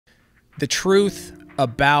The truth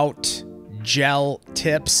about gel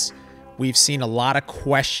tips. We've seen a lot of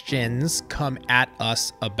questions come at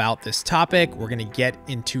us about this topic. We're going to get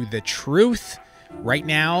into the truth right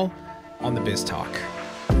now on the Biz Talk.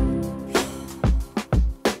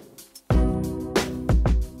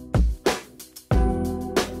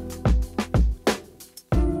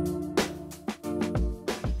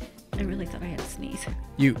 I really thought I had to sneeze.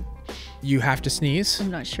 You have to sneeze?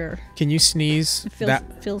 I'm not sure. Can you sneeze? It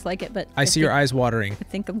feels like it, but I see your eyes watering. I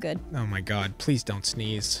think I'm good. Oh my God, please don't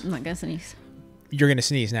sneeze. I'm not going to sneeze. You're going to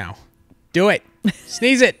sneeze now. Do it.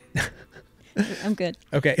 Sneeze it. I'm good.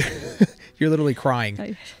 Okay. You're literally crying.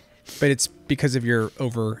 But it's because of your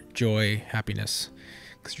overjoy happiness.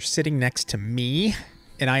 Because you're sitting next to me,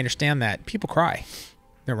 and I understand that. People cry.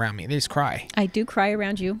 They're around me. They just cry. I do cry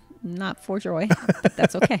around you. Not for joy, but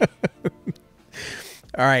that's okay.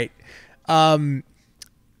 All right.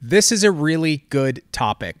 This is a really good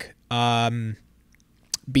topic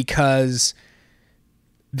because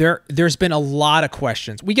there's been a lot of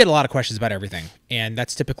questions. We get a lot of questions about everything, and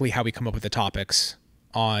that's typically how we come up with the topics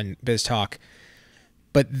on Biz Talk.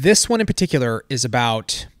 But this one in particular is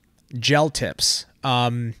about gel tips.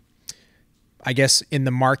 I guess in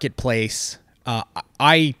the marketplace,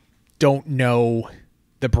 I don't know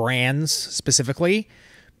the brands specifically,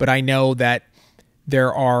 but I know that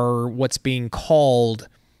there are what's being called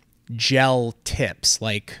gel tips,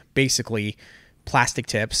 like basically plastic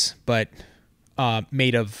tips, but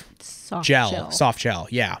made of soft gel.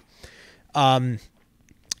 Yeah. And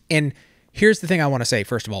here's the thing I want to say,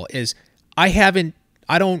 first of all, is I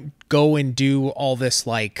don't go and do all this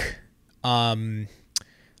like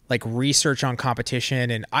research on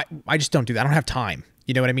competition, and I just don't do that. I don't have time.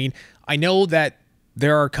 You know what I mean? I know that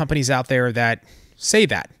there are companies out there that say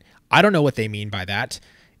that. I don't know what they mean by that.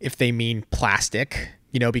 If they mean plastic,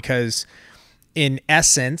 because in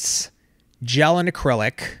essence, gel and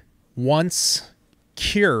acrylic, once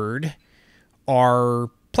cured, are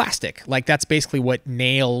plastic. Like that's basically what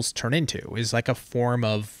nails turn into, is like a form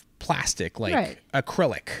of plastic, like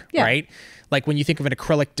acrylic, right? Like when you think of an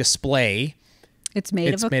acrylic display, it's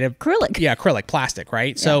made of acrylic. Yeah, acrylic, plastic,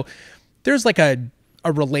 right? Yeah. So there's like a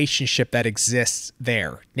relationship that exists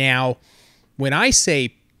there. Now, when I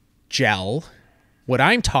say gel, what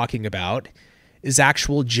I'm talking about is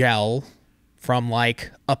actual gel from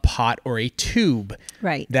like a pot or a tube,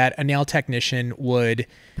 right? That a nail technician would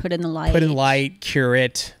put in the light, cure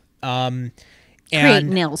it, and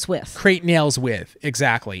create nails with.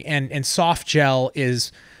 Exactly. And soft gel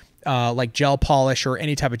is like gel polish or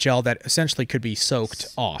any type of gel that essentially could be soaked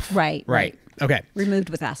off. Right. Okay. Removed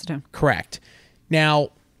with acetone. Correct.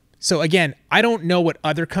 Now, so again, I don't know what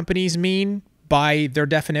other companies mean by their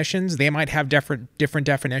definitions. They might have different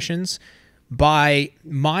definitions. By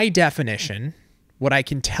my definition, what I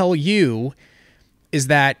can tell you is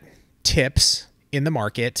that tips in the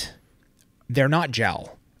market, they're not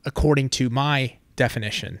gel, according to my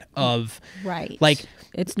definition of like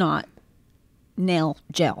it's not nail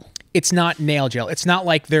gel. It's not nail gel. It's not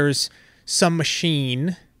like there's some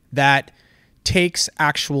machine that takes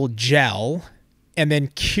actual gel and then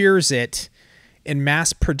cures it and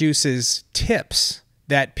mass produces tips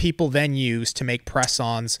that people then use to make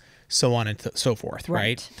press-ons, so on and so forth,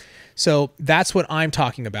 right? So that's what I'm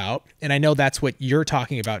talking about, and I know that's what you're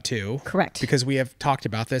talking about too. Correct. Because we have talked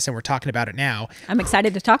about this, and we're talking about it now. I'm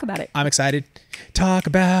excited to talk about it. I'm excited. Talk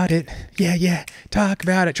about it. Yeah. Talk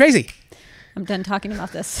about it. Tracey. I'm done talking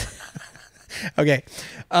about this. Okay.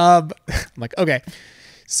 I'm like, okay.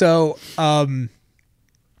 So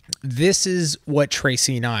this is what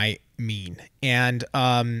Tracey and I mean, and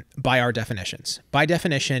by our definitions. By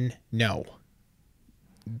definition, no.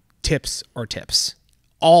 Tips are tips.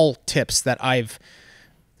 All tips that I've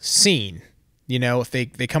seen, if they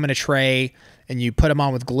come in a tray and you put them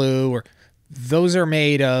on with glue, or those are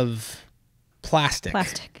made of plastic.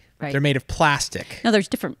 Plastic, right. They're made of plastic. Now, there's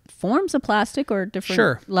different forms of plastic or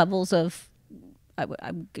different levels of,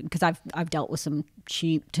 because I've dealt with some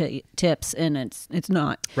cheap tips, and it's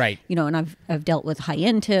not right. And I've dealt with high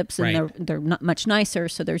end tips, and they're not much nicer.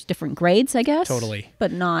 So there's different grades, I guess. Totally,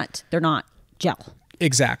 but they're not gel.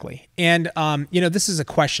 Exactly. And this is a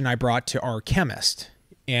question I brought to our chemist,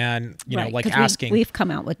 and like asking. We've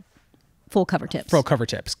come out with full cover tips. Full cover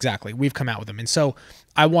tips, exactly. We've come out with them, and so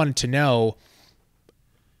I wanted to know,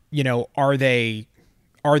 are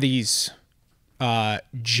these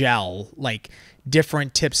gel, like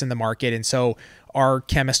different tips in the market? And so our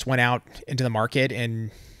chemist went out into the market and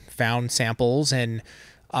found samples and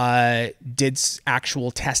did actual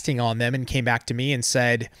testing on them, and came back to me and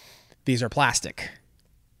said, these are plastic.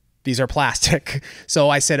 So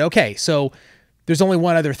I said, okay, so there's only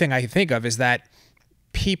one other thing I can think of is that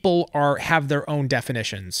people have their own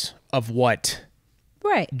definitions of what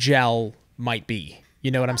gel might be. You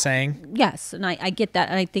know what I'm saying? Yes, and I get that.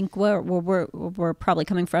 And I think where we're probably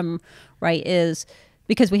coming from, right, is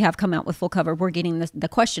because we have come out with full cover, we're getting the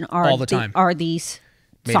question all the time. Are these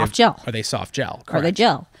soft gel? Are they soft gel? Correct. Are they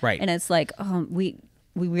gel? Right. And it's like, we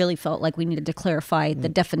really felt like we needed to clarify the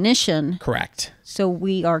definition. Correct. So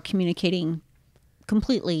we are communicating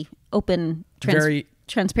completely open, very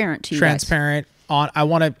transparent to you transparent. I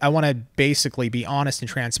want to basically be honest and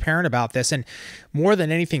transparent about this, and more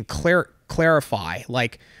than anything, clarify.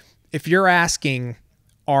 Like, if you're asking,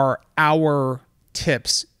 are our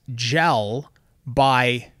tips gel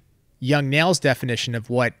by Young Nail's definition of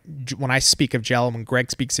what, when I speak of gel, when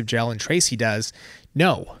Greg speaks of gel and Tracey does,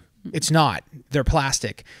 no, it's not. They're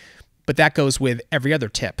plastic. But that goes with every other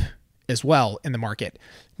tip as well in the market.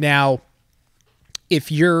 Now,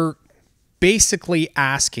 if you're basically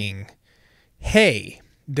asking, hey,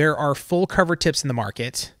 there are full cover tips in the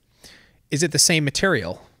market, is it the same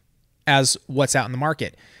material as what's out in the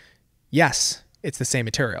market? Yes, it's the same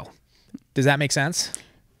material. Does that make sense?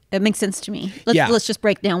 It makes sense to me. Let's just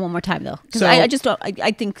break down one more time, though. Because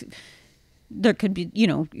I think there could be,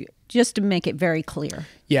 just to make it very clear.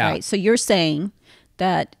 Yeah. Right? So you're saying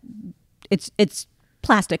that it's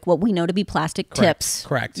plastic, what we know to be plastic tips.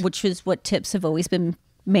 Correct. Which is what tips have always been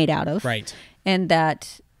made out of. Right. And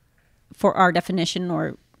that for our definition,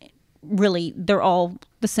 or really, they're all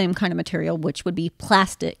the same kind of material, which would be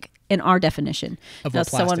plastic in our definition. Now,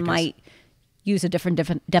 someone might use a different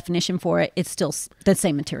definition for it. It's still the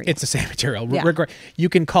same material. It's the same material. Yeah. You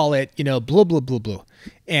can call it, blue, blue, blue, blue.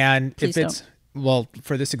 And Please if it's, well,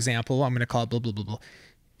 for this example, I'm going to call it blue, blue, blue, blue.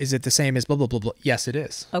 Is it the same as blah, blah, blah, blah? Yes, it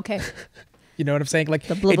is. Okay. You know what I'm saying? Like,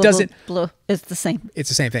 the blue, it doesn't. Blue is the same. It's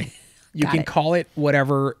the same thing. You can call it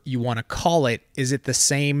whatever you want to call it. Is it the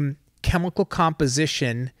same chemical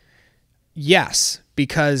composition? Yes,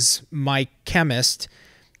 because my chemist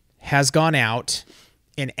has gone out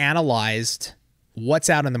and analyzed what's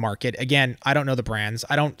out in the market. Again, I don't know the brands.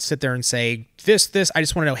 I don't sit there and say this. I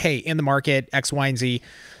just want to know, hey, in the market, X, Y, and Z,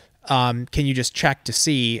 can you just check to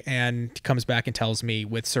see? And he comes back and tells me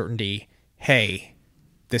with certainty, hey,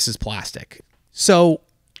 this is plastic. So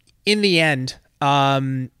in the end,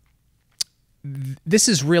 this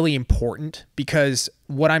is really important, because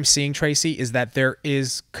what I'm seeing, Tracey, is that there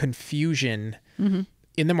is confusion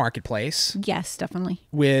in the marketplace. Yes, definitely.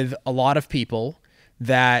 With a lot of people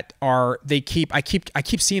that I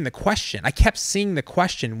keep seeing the question. I kept seeing the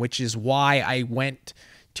question, which is why I went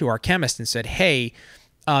to our chemist and said, hey,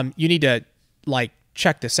 you need to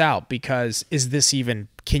check this out, because is this even,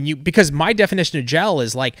 because my definition of gel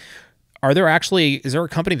is like, is there a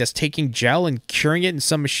company that's taking gel and curing it in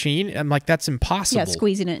some machine? I'm like, that's impossible. Yeah,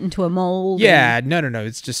 squeezing it into a mold. Yeah, no.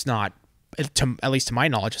 It's just not, at least to my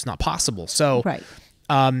knowledge, it's not possible. So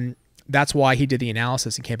that's why he did the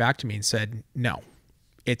analysis and came back to me and said, no,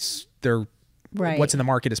 what's in the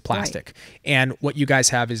market is plastic. Right. And what you guys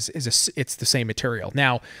have it's the same material.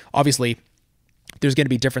 Now, obviously, there's going to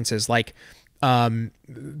be differences. Like, is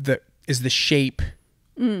the shape,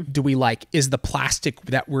 do we like, is the plastic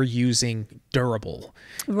that we're using durable?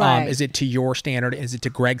 Right. Is it to your standard? Is it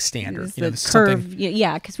to Greg's standard? The curve.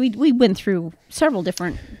 Yeah, because we went through several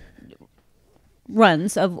different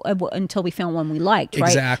runs of until we found one we liked. Right?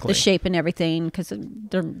 Exactly. The shape and everything, because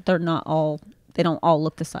they don't all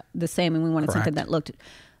look the same, and we wanted something that looked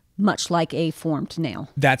much like a formed nail.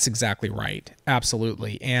 That's exactly right.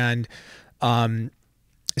 Absolutely. And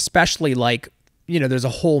especially there's a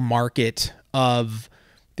whole market of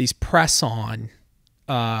these press-on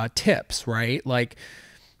tips, right? Like,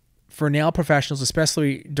 for nail professionals,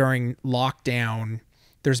 especially during lockdown,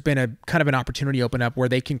 there's been a kind of an opportunity open up where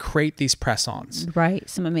they can create these press-ons. Right.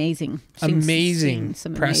 Some amazing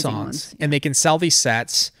press-ons. And they can sell these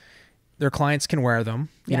sets. Their clients can wear them,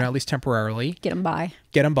 at least temporarily. Get them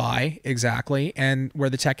by. Exactly. And where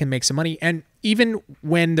the tech can make some money. And even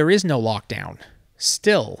when there is no lockdown,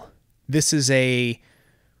 still, this is a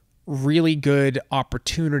really good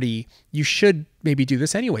opportunity. You should maybe do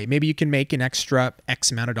this anyway. Maybe you can make an extra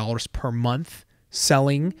X amount of dollars per month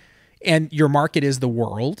selling, and your market is the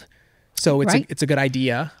world. So it's a good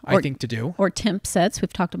idea, I think, to do. Or temp sets.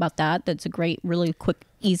 We've talked about that. That's a great, really quick,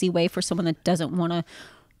 easy way for someone that doesn't want to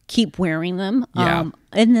keep wearing them. Yeah.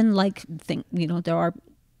 And then there are,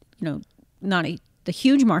 not the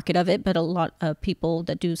huge market of it, but a lot of people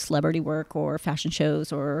that do celebrity work or fashion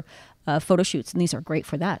shows or photo shoots, and these are great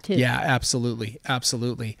for that too. Yeah, absolutely.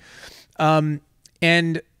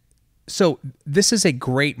 And so this is a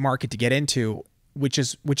great market to get into, which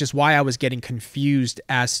is why I was getting confused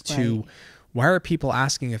as to why are people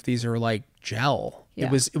asking if these are like gel?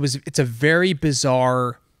 Yeah. It's a very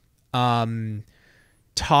bizarre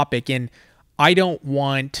topic, and I don't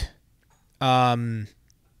want, at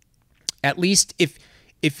least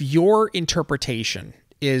if your interpretation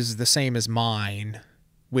is the same as mine,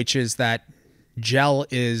 which is that gel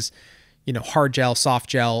is, hard gel, soft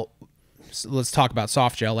gel. So let's talk about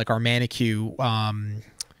soft gel, like our Manicure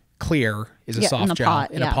clear is a soft gel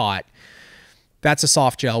in a pot. That's a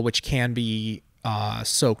soft gel, which can be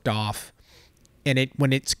soaked off, and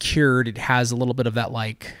when it's cured, it has a little bit of that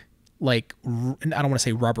like I don't want to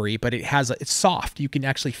say rubbery, but it's soft. You can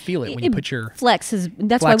actually feel it when you put your flexes.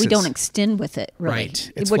 That's why we don't extend with it. Really.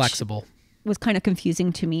 Right, it's flexible. Was kind of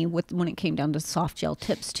confusing to me when it came down to soft gel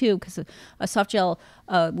tips too, because a soft gel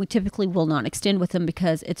we typically will not extend with them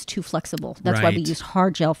because it's too flexible. That's why we use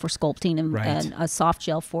hard gel for sculpting and a soft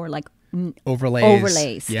gel for like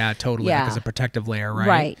overlays. Yeah, totally. Like as a protective layer, right?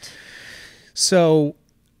 Right. So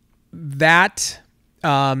that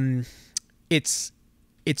it's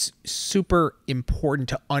super important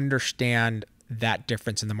to understand that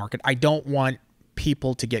difference in the market. I don't want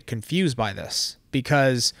people to get confused by this,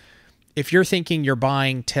 because if you're thinking you're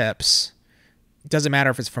buying tips, it doesn't matter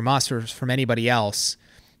if it's from us or if it's from anybody else,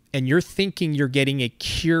 and you're thinking you're getting a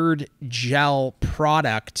cured gel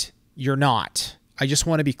product, you're not. I just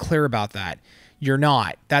want to be clear about that. You're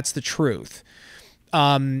not. That's the truth.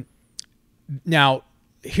 Now,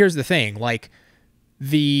 here's the thing. Like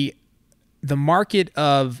the market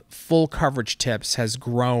of full coverage tips has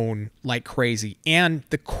grown like crazy, and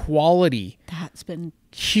the quality that's been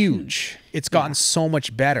huge. It's gotten so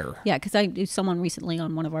much better. Yeah, because someone recently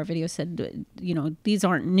on one of our videos said, these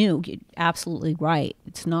aren't new. You're absolutely right.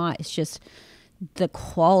 It's not. It's just the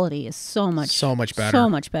quality is so much better. So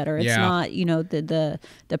much better. It's not, the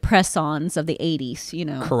press-ons of the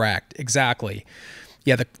 80s, Correct. Exactly.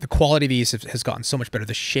 Yeah, the quality of these has gotten so much better.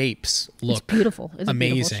 The shapes look it's beautiful. It's amazing.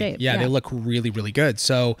 A beautiful shape. Yeah, they look really, really good.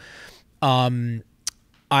 So,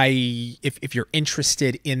 if you're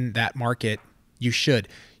interested in that market, you should.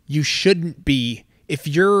 You shouldn't be, if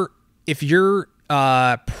your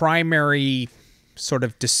primary sort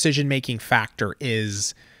of decision-making factor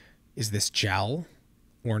is this gel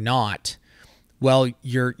or not? Well,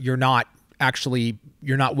 you're not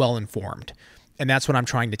well informed. And that's what I'm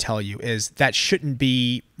trying to tell you, is that shouldn't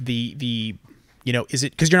be is it,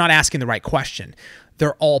 because you're not asking the right question.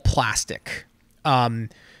 They're all plastic. What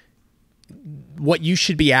you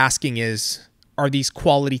should be asking is, are these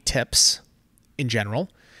quality tips in general?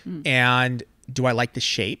 And do I like the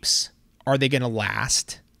shapes? Are they going to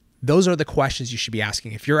last? Those are the questions you should be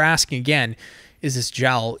asking. If you're asking again, is this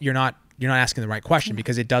gel? You're not asking the right question,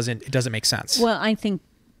 because it doesn't make sense. Well, I think,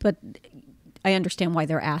 but I understand why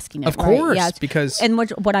they're asking it. Of course, right? because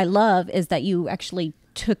what I love is that you actually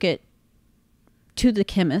took it to the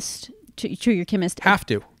chemist, to your chemist. Have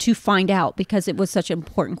to find out, because it was such an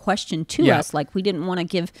important question to us. Like, we didn't want to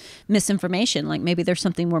give misinformation. Like, maybe there's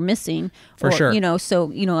something we're missing. For sure.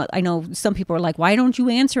 So I know some people are like, why don't you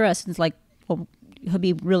answer us? And it's like, well,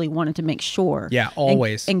 Habib really wanted to make sure. Yeah,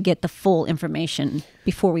 always. And get the full information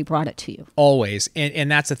before we brought it to you. Always.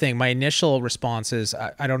 And that's the thing. My initial response is,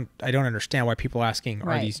 I don't understand why people are asking,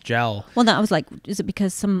 are these gel? Well, no, I was like, is it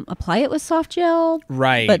because some apply it with soft gel?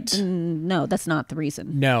 Right. But no, that's not the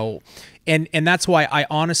reason. No. And that's why I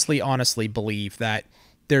honestly believe that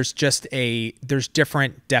there's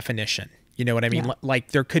different definition. You know what I mean? Yeah.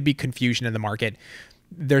 Like, there could be confusion in the market.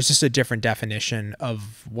 There's just a different definition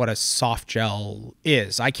of what a soft gel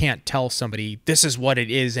is. I can't tell somebody this is what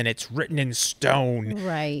it is and it's written in stone.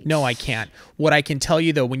 Right. No, I can't. What I can tell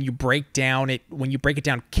you, though, when you break it down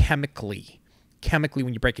chemically,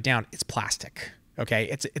 when you break it down, it's plastic. Okay?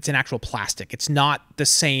 It's an actual plastic. It's not the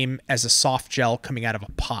same as a soft gel coming out of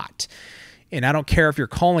a pot. And I don't care if you're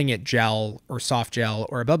calling it gel or soft gel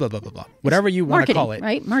or blah, blah, blah, blah, blah. Whatever you want to call it.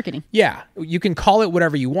 Right? Marketing. Yeah. You can call it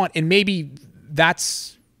whatever you want. And maybe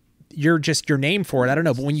that's your name for it. I don't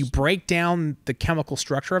know. But when you break down the chemical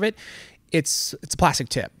structure of it, it's a plastic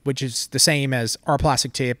tip, which is the same as our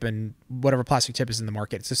plastic tip and whatever plastic tip is in the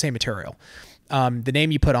market. It's the same material. The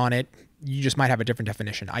name you put on it, you just might have a different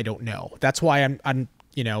definition. I don't know. That's why I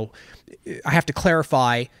have to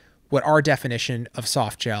clarify what our definition of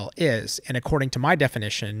soft gel is. And according to my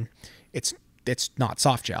definition, it's not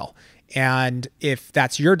soft gel. And if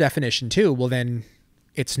that's your definition too, well, then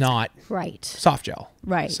it's not soft gel.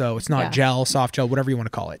 Right. So it's not gel, soft gel, whatever you want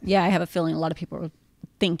to call it. Yeah, I have a feeling a lot of people are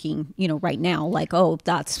thinking, right now, like, oh,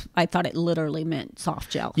 I thought it literally meant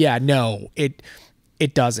soft gel. Yeah, no, it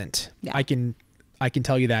doesn't. Yeah. I can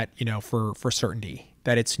tell you that, for certainty,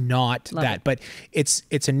 that it's not that. But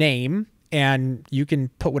it's a name, and you can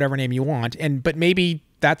put whatever name you want. But maybe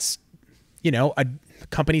that's,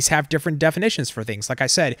 companies have different definitions for things. Like I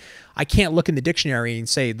said, I can't look in the dictionary and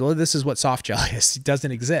say, well, this is what soft gel is. It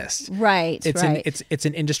doesn't exist. Right. It's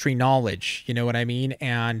an industry knowledge. You know what I mean?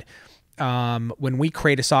 And when we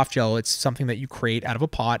create a soft gel, it's something that you create out of a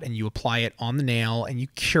pot and you apply it on the nail and you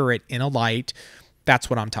cure it in a light. That's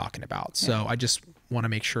what I'm talking about. So I just want to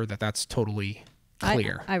make sure that that's totally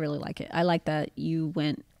clear. I really like it. I like that you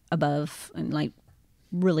went above and like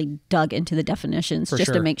really dug into the definitions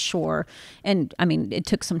to make sure. And I mean, it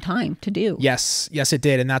took some time to do. Yes, it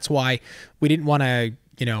did. And that's why we didn't want to,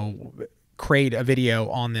 create a video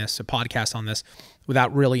on this, a podcast on this,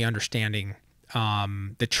 without really understanding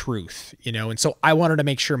the truth, And so I wanted to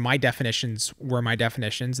make sure my definitions were my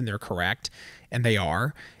definitions and they're correct, and they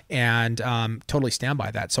are, and totally stand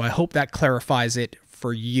by that. So I hope that clarifies it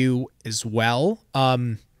for you as well.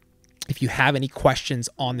 If you have any questions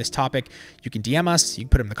on this topic, you can DM us, you can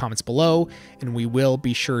put them in the comments below, and we will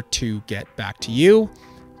be sure to get back to you.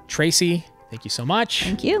 Tracey, thank you so much.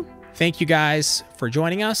 Thank you. Thank you guys for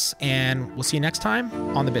joining us, and we'll see you next time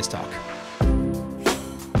on the Biz Talk.